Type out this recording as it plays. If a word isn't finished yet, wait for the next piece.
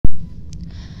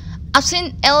I've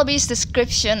seen LB's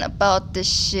description about the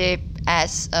ship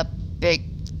as a big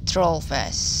troll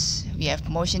fest. We have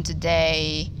motion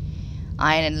today.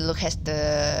 Iron and Luke has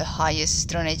the highest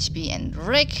drone HP and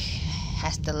Rick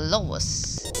has the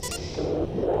lowest.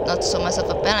 Not so much of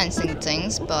a balancing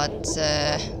things, but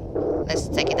let's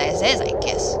take it as is, I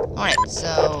guess. Alright,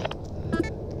 so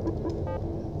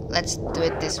let's do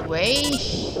it this way.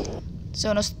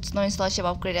 So no install ship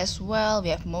upgrade as well. We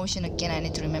have motion again, I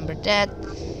need to remember that.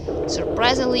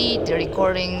 Surprisingly, the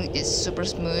recording is super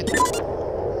smooth.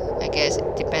 I guess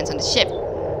it depends on the ship.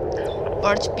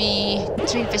 Barge B,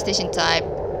 3 infestation type,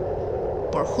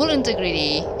 for hull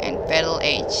integrity and battle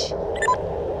age.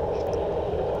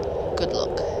 Good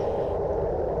luck.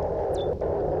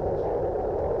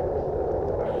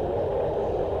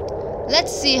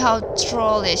 Let's see how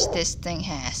trollish this thing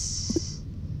has.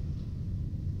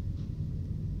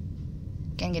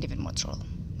 Can get even more troll.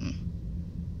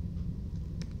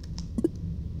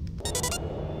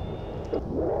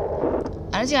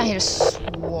 I don't think I hear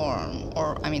swarm,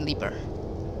 or I mean leaper.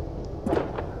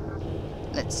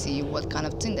 Let's see what kind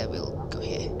of thing that will go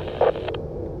here.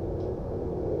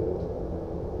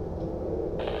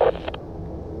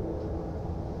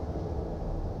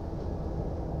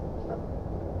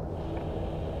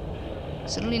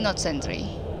 Certainly not sentry.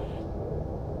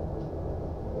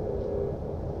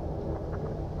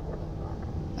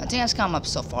 Nothing has come up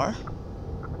so far.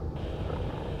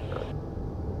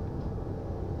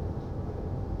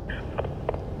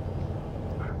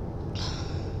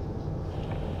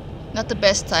 Not the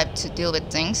best type to deal with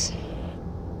things,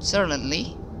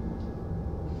 certainly.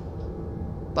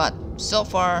 But so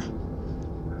far,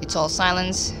 it's all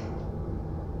silence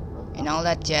and all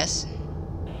that jazz.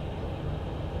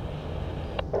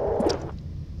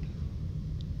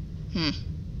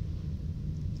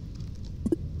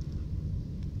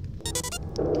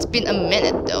 It's been a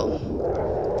minute though.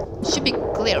 Should be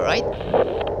clear, right?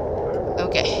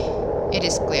 Okay, it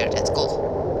is clear, that's cool.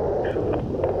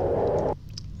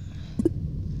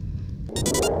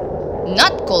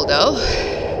 Not cool though.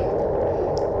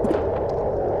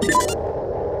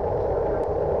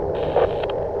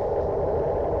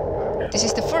 This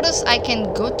is the furthest I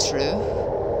can go through.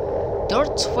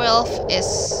 Door 12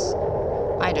 is,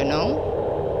 I don't know.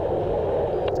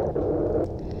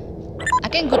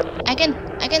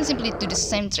 I can simply do the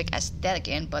same trick as that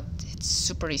again, but it's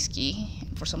super risky.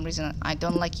 For some reason I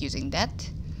don't like using that.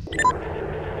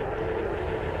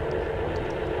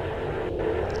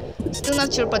 Still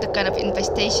not sure about the kind of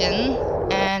infestation.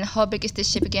 And how big is this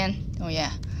ship again? Oh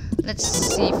yeah, let's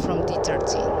see from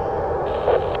D13.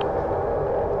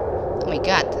 Oh my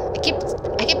god, I keep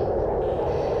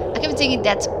thinking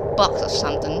that's a box or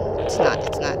something. It's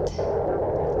not.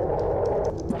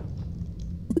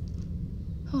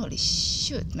 Holy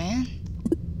shoot, man.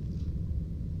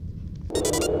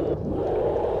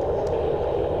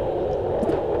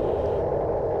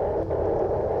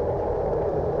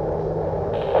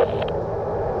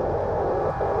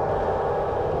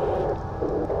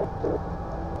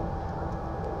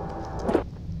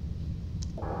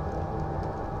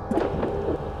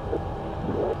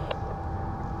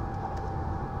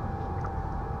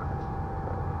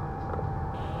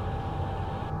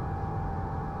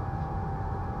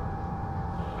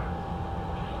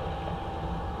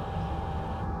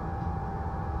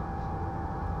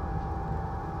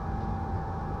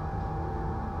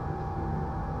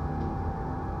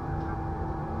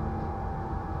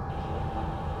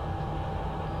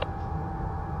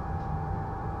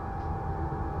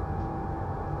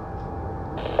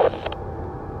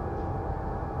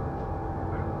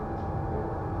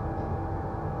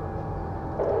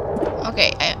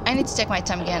 Okay, I need to check my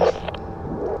time again.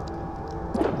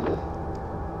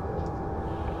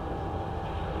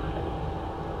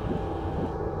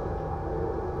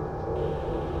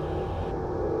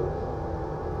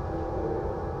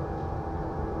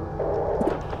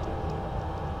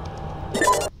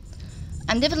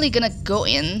 I'm definitely gonna go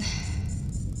in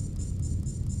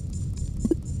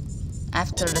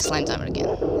after the slime timer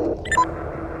again.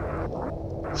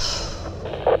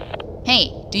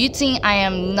 Hey, do you think I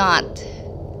am not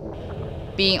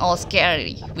being all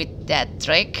scary with that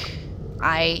trick?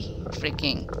 I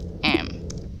freaking am.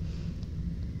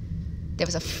 There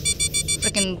was a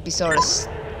freaking bizarrest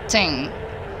thing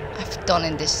I've done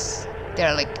in this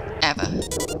derelict ever.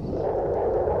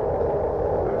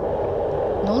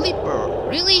 No leaper,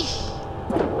 really?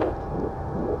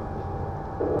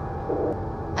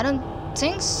 I don't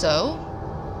think so.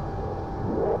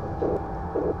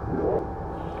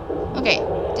 Okay,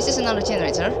 this is another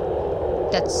generator.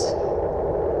 That's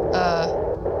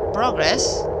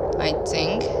progress, I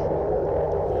think.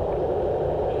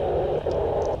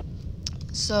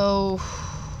 So,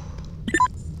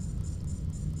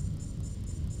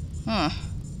 huh?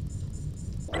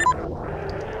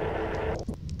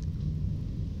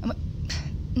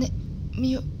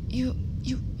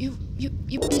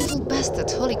 You beautiful bastard!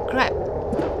 Holy crap!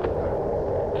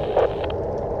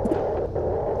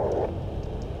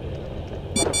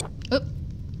 Oop.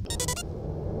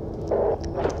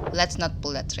 Let's not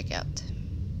pull that trick out.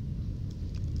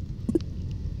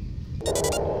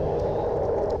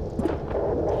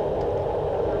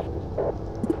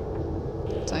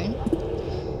 Time.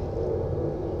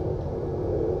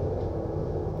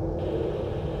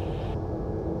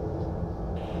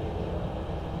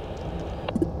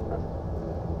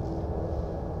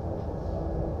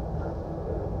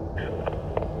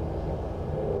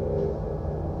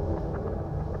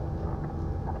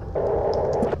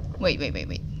 Wait.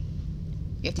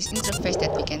 We have this interface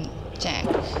that we can check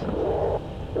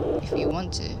if we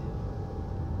want to.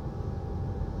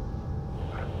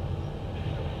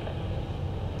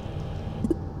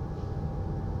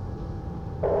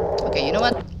 Okay, you know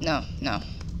what? No.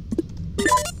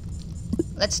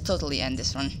 Let's totally end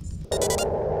this run.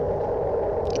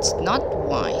 It's not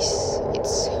wise.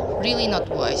 It's really not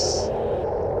wise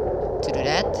to do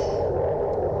that.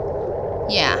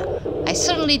 Yeah, I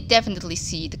certainly definitely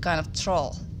see the kind of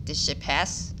troll this ship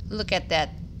has. Look at that.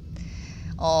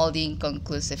 All the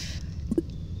inconclusive.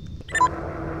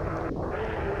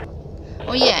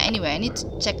 Oh yeah, anyway, I need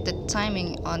to check the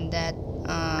timing on that.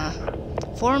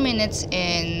 4 minutes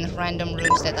in random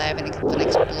rooms that I haven't even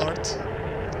explored.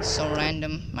 So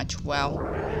random, much wow.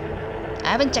 I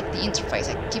haven't checked the interface,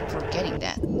 I keep forgetting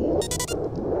that.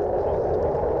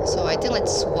 So I think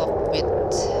let's swap with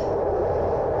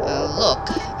look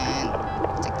and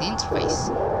check the interface.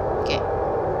 Okay.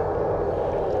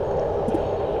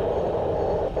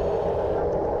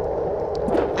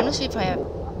 I'm not sure if I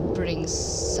bring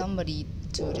somebody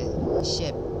to the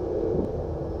ship.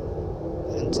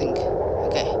 I don't think.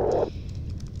 Okay.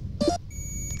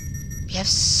 We have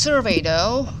survey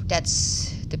though.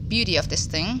 That's the beauty of this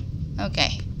thing.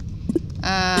 Okay.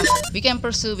 We can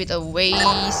pursue with a way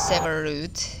safer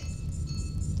route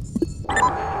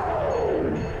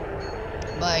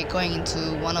by going into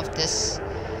one of these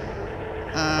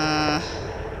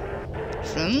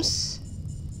rooms.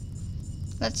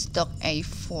 Let's dock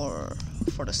A4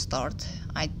 for the start,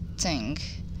 I think.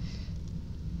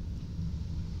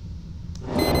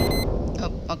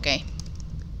 Oh, okay.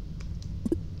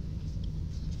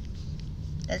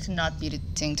 That's not be the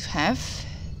thing to have.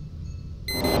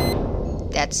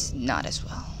 That's not as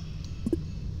well.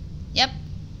 Yep,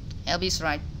 LB's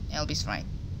right. LB's right.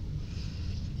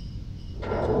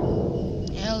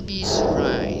 LB's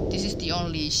right. This is the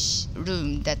only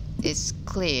room that is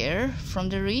clear from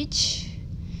the reach.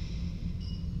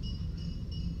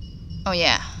 Oh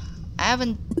yeah, I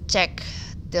haven't checked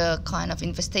the kind of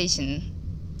infestation.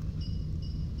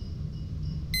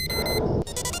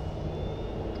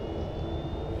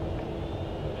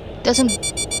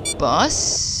 Doesn't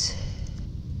buzz?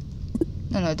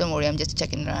 No, don't worry, I'm just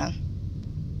checking around.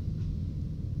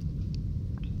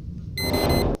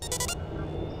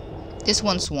 This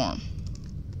one's swarm.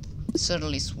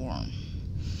 Certainly swarm.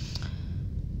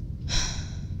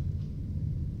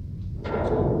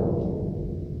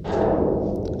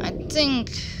 I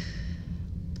think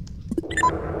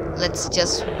let's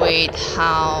just wait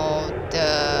how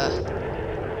the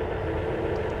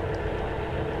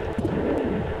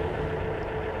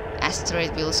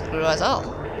asteroid will screw us all.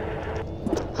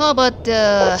 How about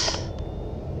the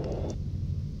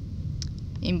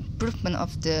improvement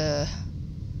of the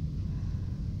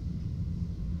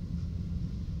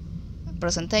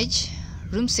percentage?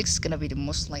 Room 6 is gonna be the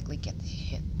most likely get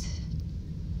hit.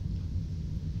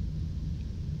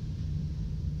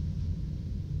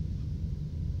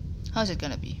 How's it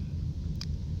gonna be?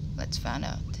 Let's find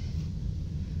out.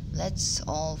 Let's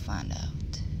all find out.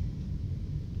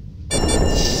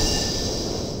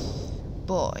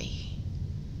 Boy,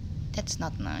 that's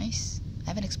not nice. I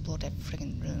haven't explored that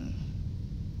friggin' room.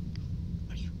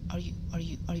 Are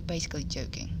you basically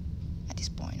joking at this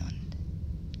point on?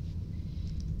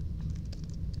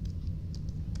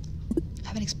 I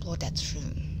haven't explored that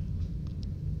room.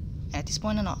 And at this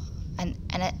point on, and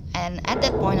at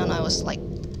that point on, I was like,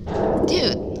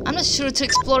 dude, I'm not sure to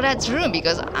explore that room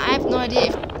because I have no idea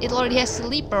if it already has a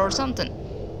sleeper or something.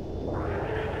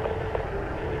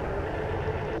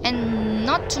 And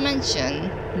not to mention,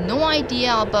 no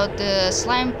idea about the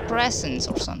slime presence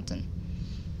or something.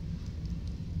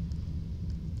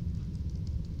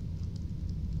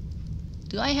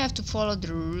 Do I have to follow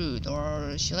the route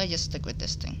or should I just stick with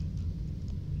this thing?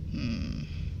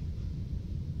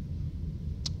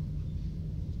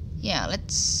 Yeah,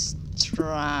 let's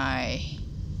try.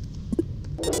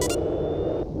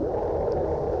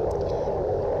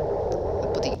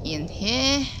 Putting in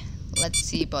here. Let's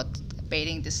see about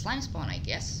baiting the slime spawn, I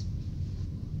guess.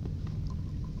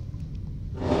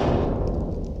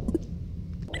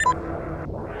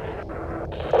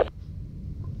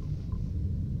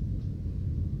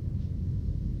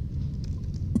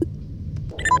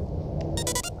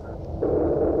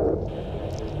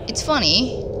 It's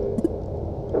funny.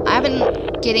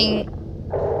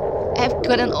 I've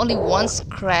gotten only one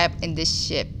scrap in this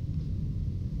ship.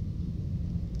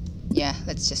 Yeah,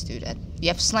 let's just do that. We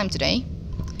have slime today.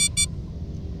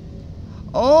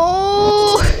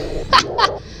 Oh!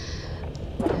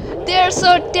 They're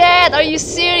so dead! Are you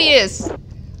serious?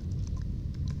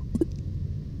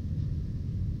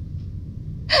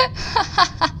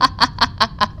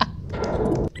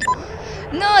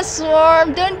 No,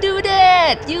 Swarm! Don't do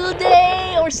that! You'll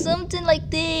die! Or something like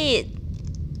that!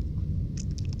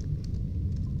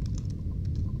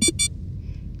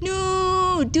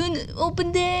 No! Don't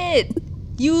open that!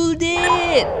 You'll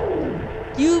dead!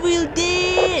 You will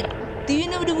dead! Do you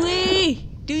know the way?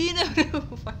 Do you know the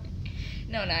way?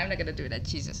 No, I'm not gonna do that.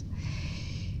 Jesus.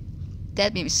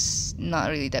 That meme is not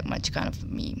really that much kind of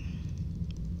meme.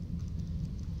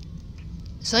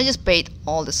 So I just bait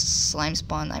all the slime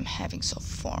spawn I'm having so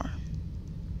far.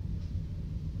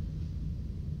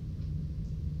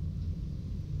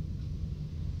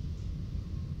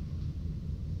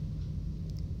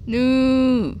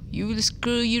 No, you will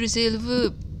screw yourself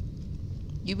up.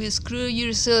 You will screw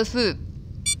yourself up.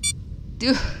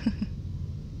 Do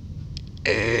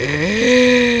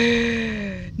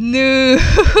no.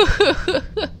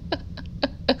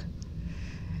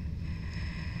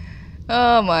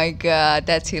 Oh my god,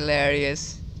 that's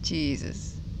hilarious.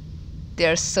 Jesus.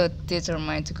 They're so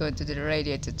determined to go to the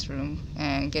radiated room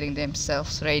and getting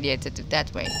themselves radiated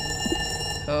that way.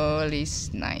 Holy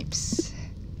snipes.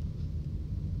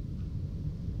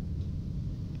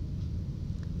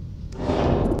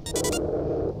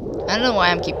 I don't know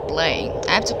why I keep playing.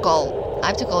 I have to call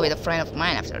with a friend of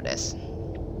mine after this.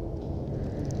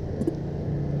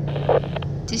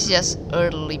 This is just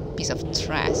early piece of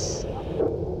trash.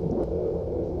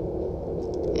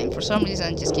 And for some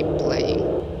reason I just keep playing.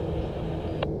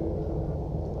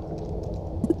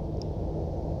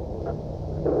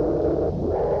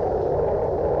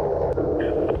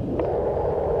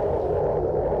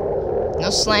 No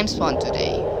slime spawn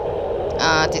today.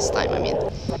 This time I mean.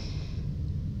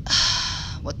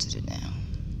 What to do now?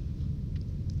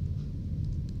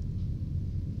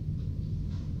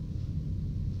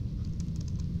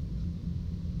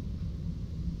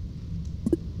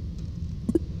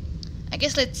 I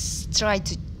guess let's try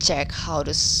to check how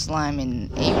the slime in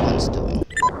A1's doing.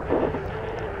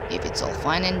 If it's all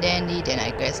fine and dandy, then I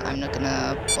guess I'm not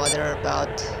gonna bother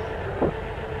about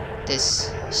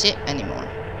this shit anymore.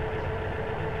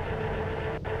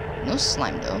 No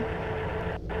slime though.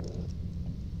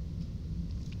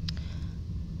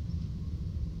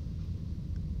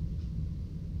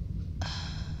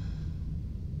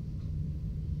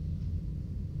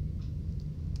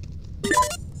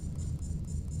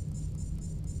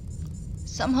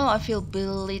 Somehow I feel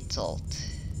belittled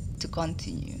to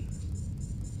continue.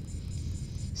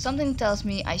 Something tells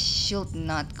me I should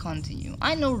not continue.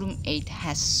 I know room 8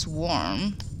 has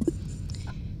swarm,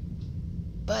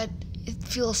 but it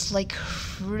feels like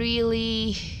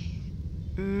really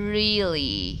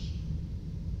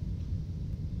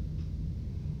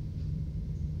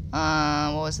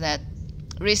what was that?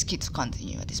 Risky to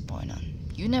continue at this point on.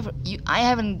 I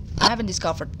haven't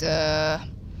discovered the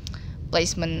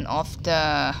placement of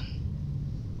the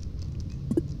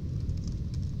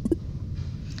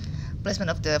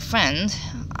friend.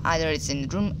 Either it's in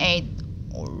room 8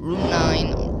 or room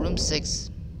 9 or room 6.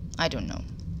 I don't know.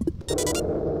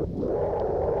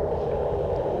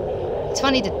 It's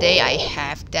funny, the day I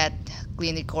have that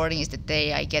clean recording is the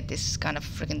day I get this kind of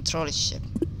freaking trollership.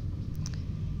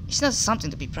 It's not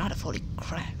something to be proud of, holy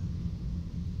crap.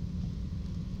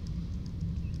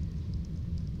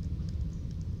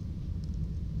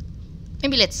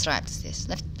 Maybe let's try this.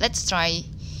 Let's try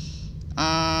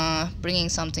bringing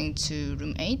something to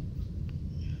room 8.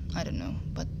 I don't know,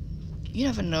 but you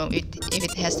never know if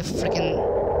it has the freaking.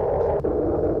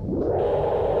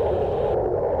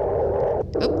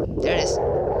 Oh, there it is.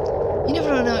 You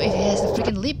never know if it has the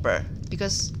freaking leaper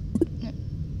because.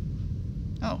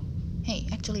 Oh, hey,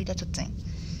 actually that's a thing.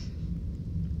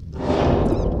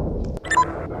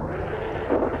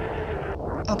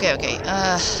 Okay.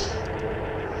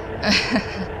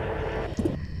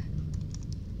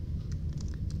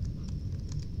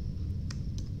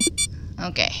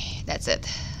 Okay, that's it.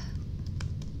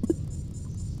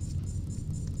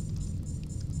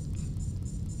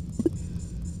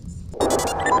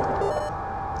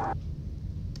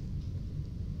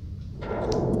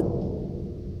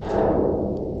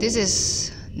 This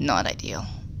is not ideal.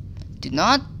 Do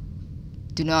not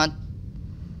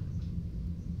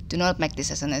make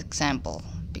this as an example,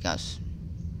 because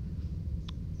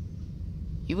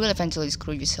you will eventually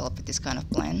screw yourself with this kind of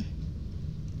plan.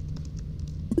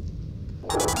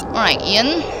 Alright,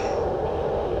 Ian.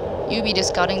 You be the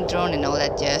scouting drone and all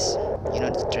that jazz. You know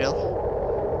the drill.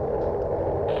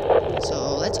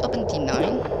 So let's open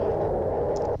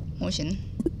T9. Motion.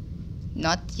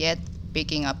 Not yet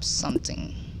picking up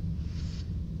something.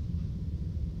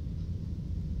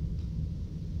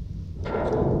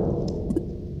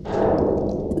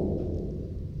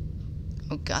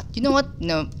 Oh god, you know what?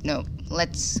 No.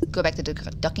 Let's go back to the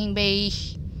docking bay.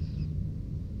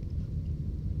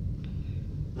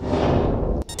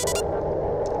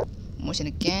 Motion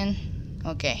again.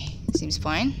 Okay, seems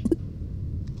fine.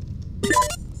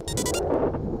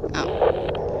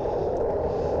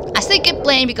 Oh. I still keep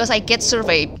playing because I get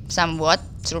surveyed somewhat,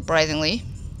 surprisingly.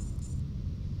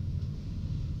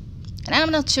 And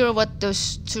I'm not sure what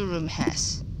those two rooms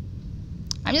has.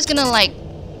 I'm just gonna like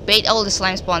bait all the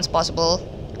slime spawns possible,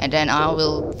 and then I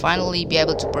will finally be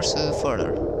able to pursue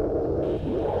further.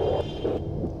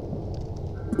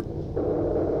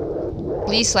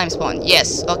 Please slime spawn.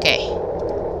 Yes, okay.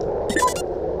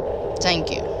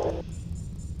 Thank you.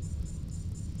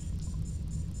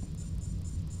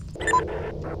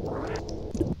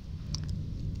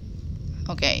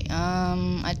 Okay,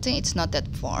 I think it's not that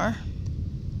far.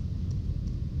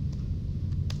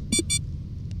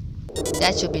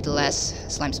 That should be the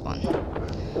last slime spawn.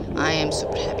 I am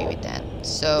super happy with that.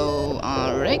 So,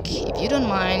 Rick, if you don't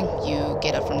mind, you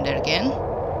get up from there again.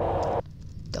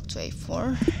 Dock to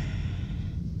A4.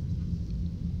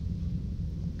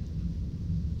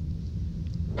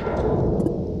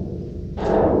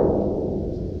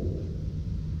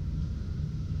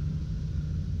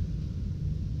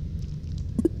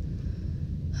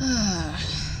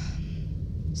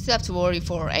 Still have to worry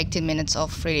for 18 minutes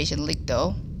of radiation leak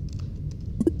though.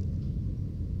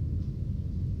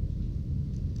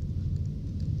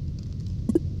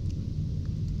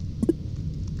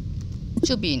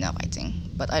 Should be enough, I think,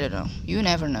 but I don't know. You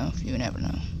never know. You never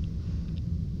know.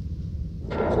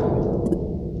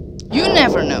 You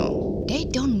never know. They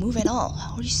don't move at all.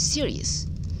 Are you serious?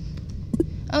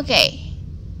 Okay.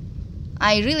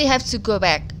 I really have to go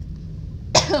back.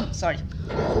 Sorry.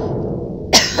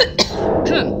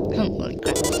 Holy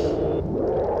crap.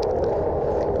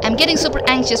 I'm getting super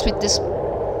anxious with this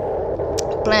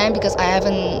plan because I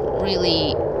haven't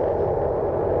really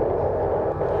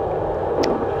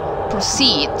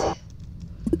proceed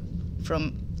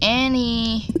from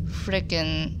any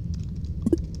freaking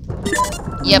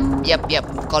yep,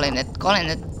 calling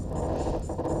it.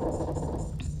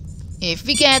 If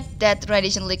we get that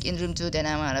radiation leak in room 2, then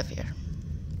I'm out of here.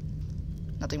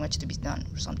 Nothing much to be done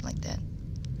or something like that,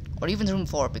 or even room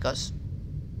 4, because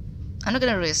I'm not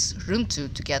gonna risk room 2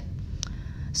 to get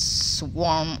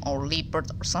swarm or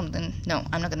leopard or something. No,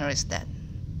 I'm not gonna risk that.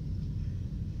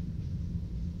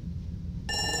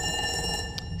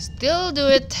 Still do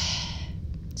it.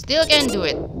 Still can do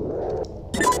it.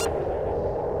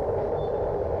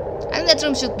 I think that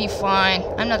room should be fine.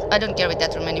 I don't care with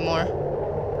that room anymore.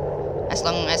 As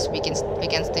long as we can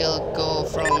still go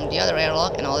from the other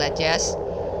airlock and all that jazz.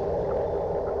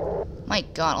 My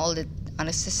god, all the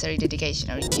unnecessary dedication.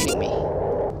 Are you kidding me?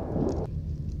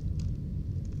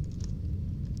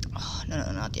 Oh,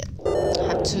 no, not yet. I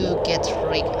have to get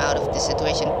Rick out of this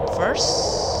situation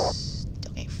first.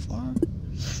 Okay, 4.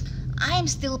 I'm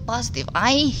still positive.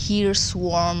 I hear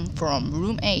swarm from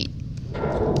room 8.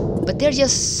 But they're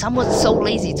just somewhat so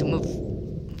lazy to move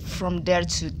from there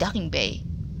to docking bay.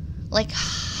 Like,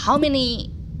 how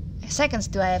many seconds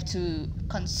do I have to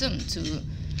consume to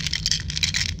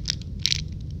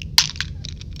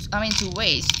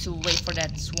wait for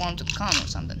that swarm to come or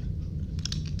something?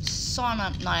 So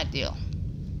not ideal.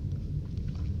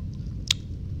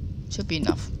 Should be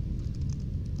enough.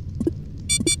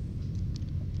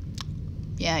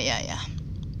 Yeah.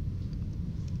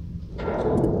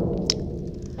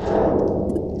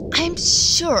 I'm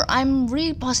sure, I'm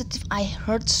really positive I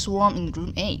heard swarm in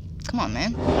room 8. Come on,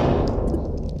 man.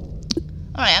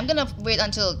 Alright, I'm gonna wait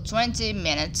until 20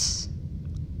 minutes.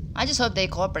 I just hope they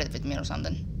cooperate with me or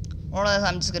something. Or else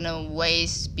I'm just gonna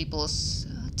waste people's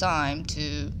time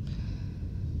to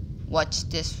watch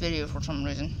this video for some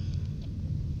reason.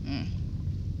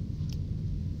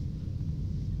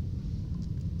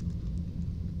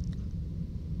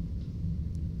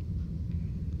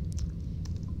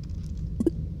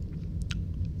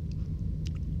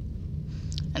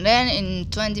 And then in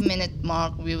 20-minute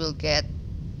mark we will get...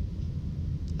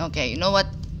 Okay, you know what?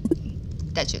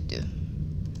 That should do.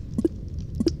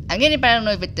 I'm getting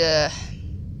paranoid with the...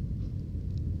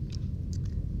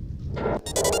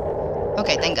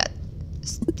 Okay, thank God.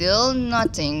 Still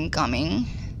nothing coming.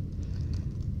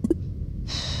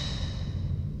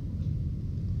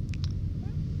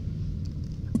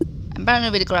 I'm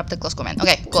paranoid with the corrupted close command.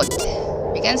 Okay, good.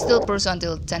 We can still pursue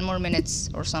until 10 more minutes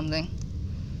or something.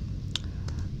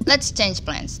 Let's change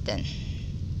plans then.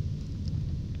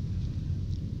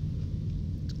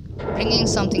 Bringing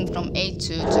something from A2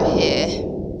 to here.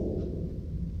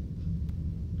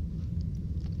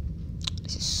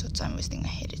 This is so time wasting. I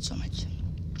hate it so much.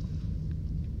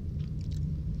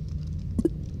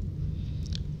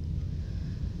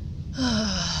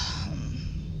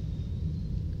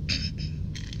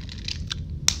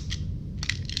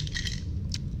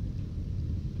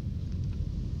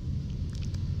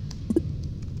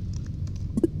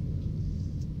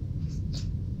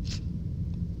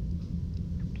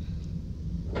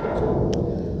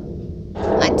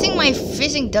 I think my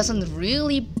fishing doesn't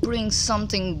really bring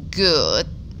something good.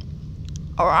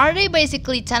 Or are they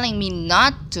basically telling me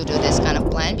not to do this kind of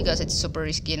plan because it's super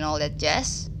risky and all that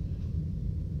jazz?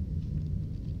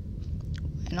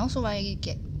 And also why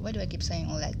do I keep saying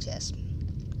all that jazz?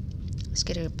 It's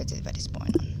getting repetitive at this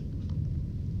point.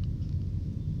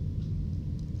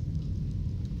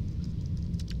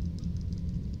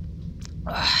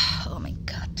 Oh my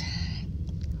god.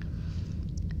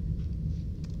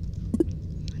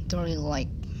 I don't really like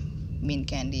mint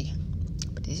candy,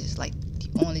 but this is like the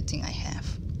only thing I have.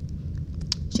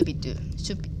 Should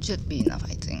be enough,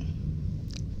 I think.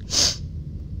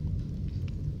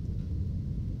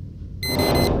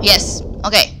 Yes.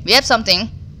 Okay, we have something.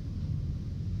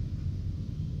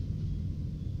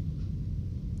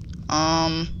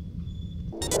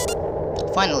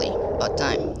 Finally, about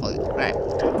time. Holy crap!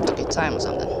 Took your time or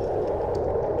something.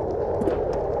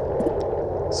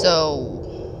 So.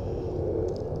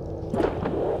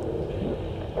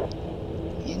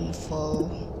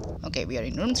 Info. Okay, we are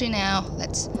in room 3 now.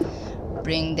 Let's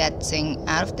bring that thing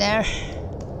out of there.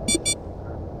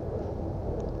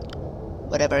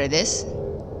 Whatever it is.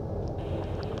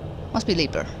 Must be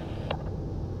Leaper.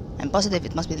 I'm positive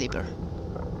it must be Leaper.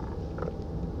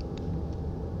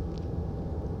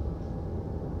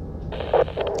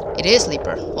 It is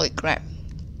Leaper. Holy crap.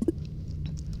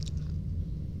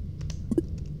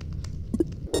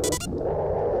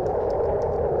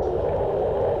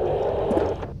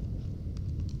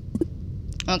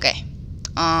 Okay.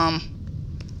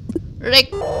 Rick,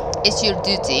 it's your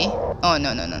duty. Oh,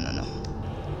 no. No.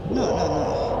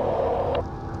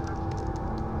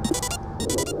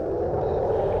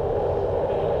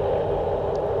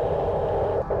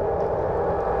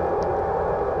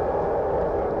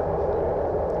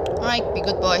 Alright, be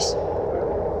good boys.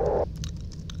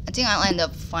 I think I'll end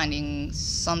up finding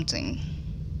something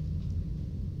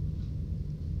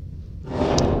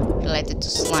related to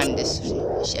slime this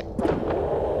ship.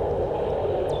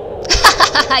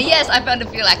 Yes, I found the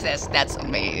fuel access. That's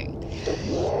amazing.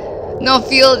 No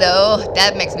fuel though.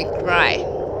 That makes me cry.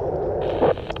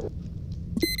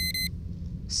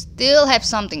 Still have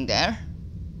something there.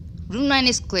 Room 9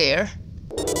 is clear.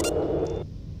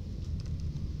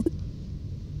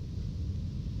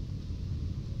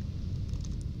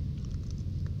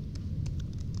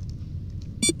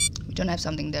 We don't have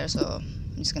something there, so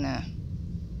I'm just gonna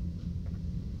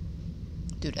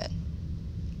do that.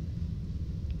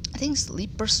 I think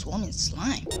Sleeper Swarm and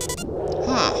Slime.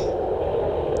 Huh.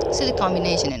 See the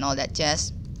combination and all that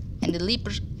jazz. And the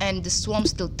Leaper and the Swarm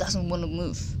still doesn't want to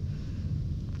move.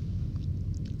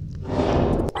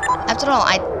 After all,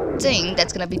 I think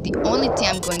that's gonna be the only thing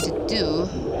I'm going to do.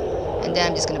 And then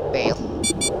I'm just gonna bail.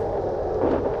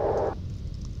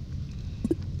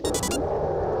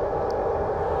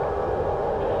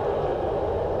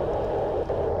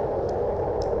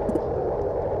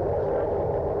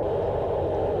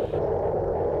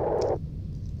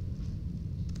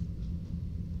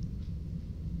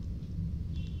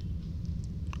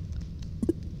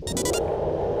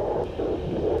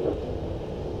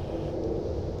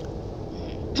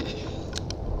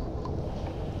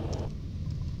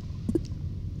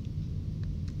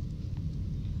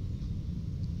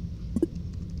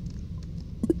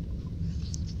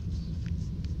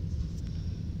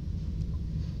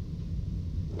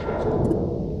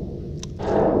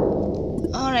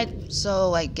 Alright,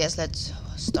 so I guess let's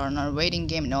start our waiting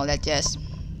game and all that jazz.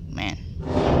 Man.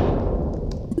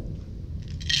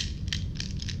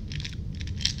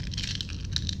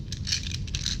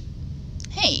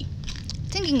 Hey,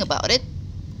 thinking about it,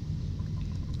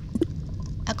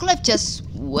 have just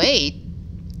wait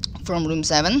from room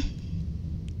 7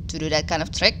 to do that kind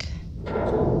of trick.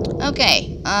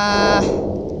 Okay, I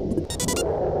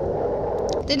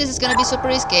think this is gonna be super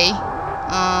risky.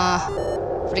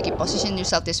 Freaky, position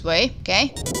yourself this way,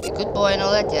 okay? Be a good boy and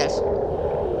all that, yes.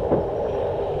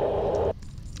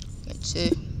 Okay,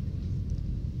 2.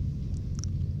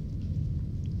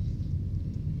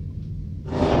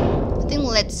 I think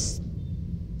let's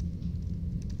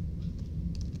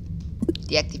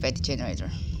deactivate the generator.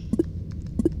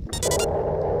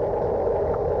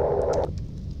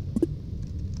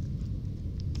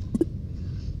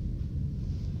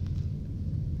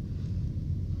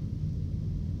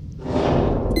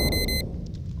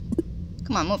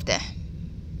 Come on, move there.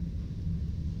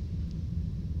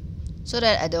 So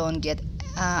that I don't get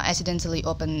accidentally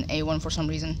open A1 for some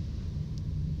reason.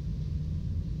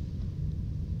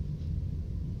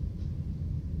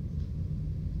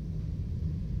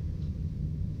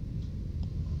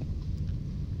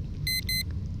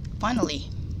 Finally.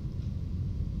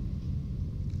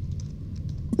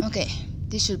 Okay,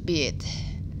 this should be it.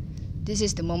 This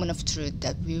is the moment of truth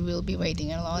that we will be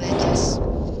waiting a lot at. Just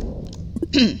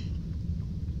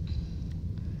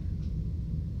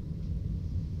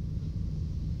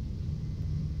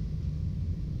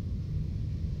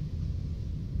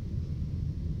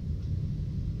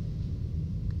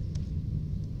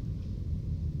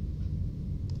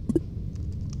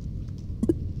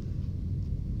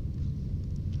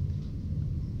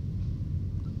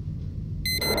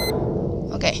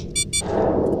okay.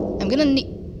 I'm gonna need.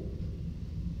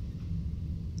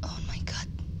 Oh my god.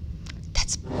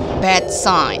 That's a bad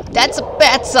sign. That's a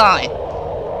bad sign.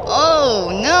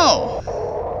 Oh no.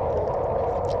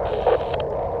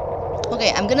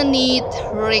 Okay, I'm gonna need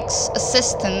Rick's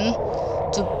assistant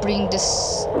to bring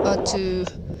this to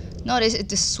notice if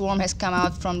the swarm has come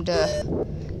out from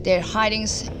their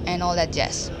hidings and all that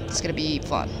jazz. It's gonna be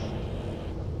fun.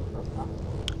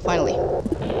 Finally.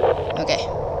 Okay.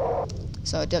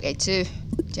 So duck A2,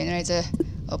 generator,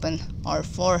 open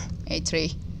R4,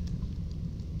 A3,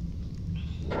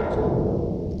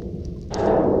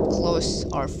 close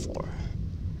R4.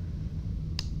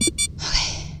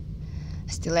 Okay, I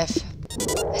still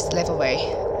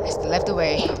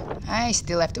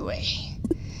left away.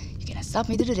 You cannot stop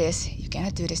me to do this. You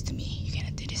cannot do this to me. You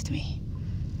cannot do this to me.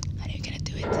 And you cannot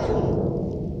do it.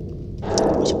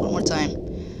 One more time.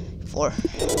 4.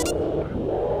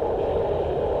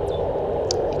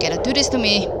 You cannot do this to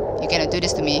me. You cannot do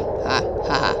this to me. Ha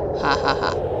ha ha ha ha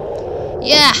ha.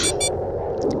 Yeah!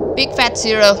 Big fat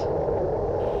 0.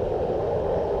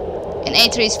 And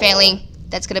A3 is failing.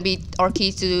 That's gonna be our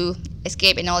key to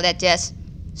escape and all that jazz.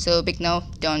 So big no,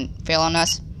 don't fail on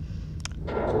us.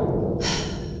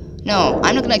 No,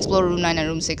 I'm not gonna explore room 9 and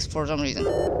room 6 for some reason.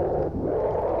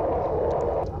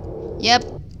 Yep.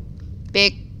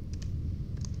 Big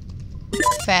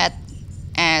fat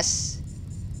ass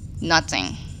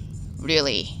nothing.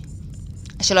 Really.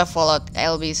 I should have followed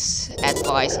Albie's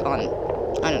advice on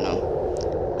I don't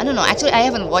know. Actually I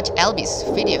haven't watched Albie's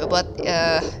video, but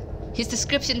his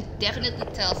description definitely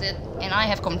tells it, and I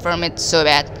have confirmed it so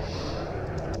bad.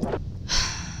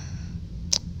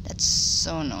 That's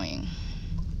so annoying.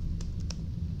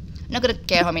 I'm not gonna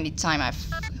care how many time I've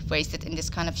wasted in this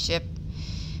kind of ship,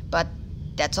 but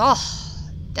that's all.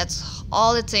 That's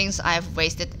all the things I've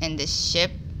wasted in this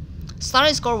ship.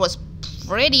 Starting score was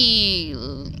pretty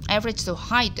average to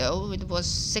high though. It was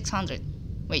 600.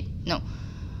 Wait, no,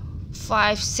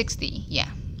 560. Yeah.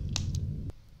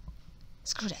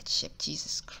 Screw that ship.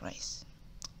 Jesus Christ.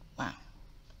 Wow.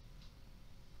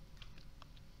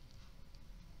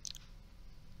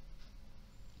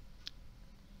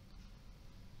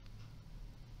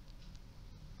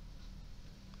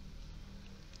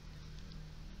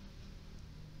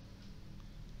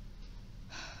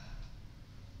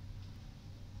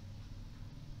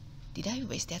 Did I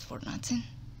waste that for nothing?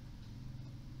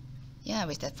 Yeah, I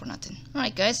wasted that for nothing.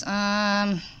 Alright guys,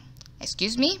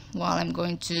 excuse me while I'm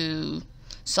going to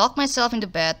sulk myself in the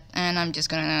bed, and I'm just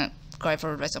gonna cry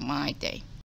for the rest of my day.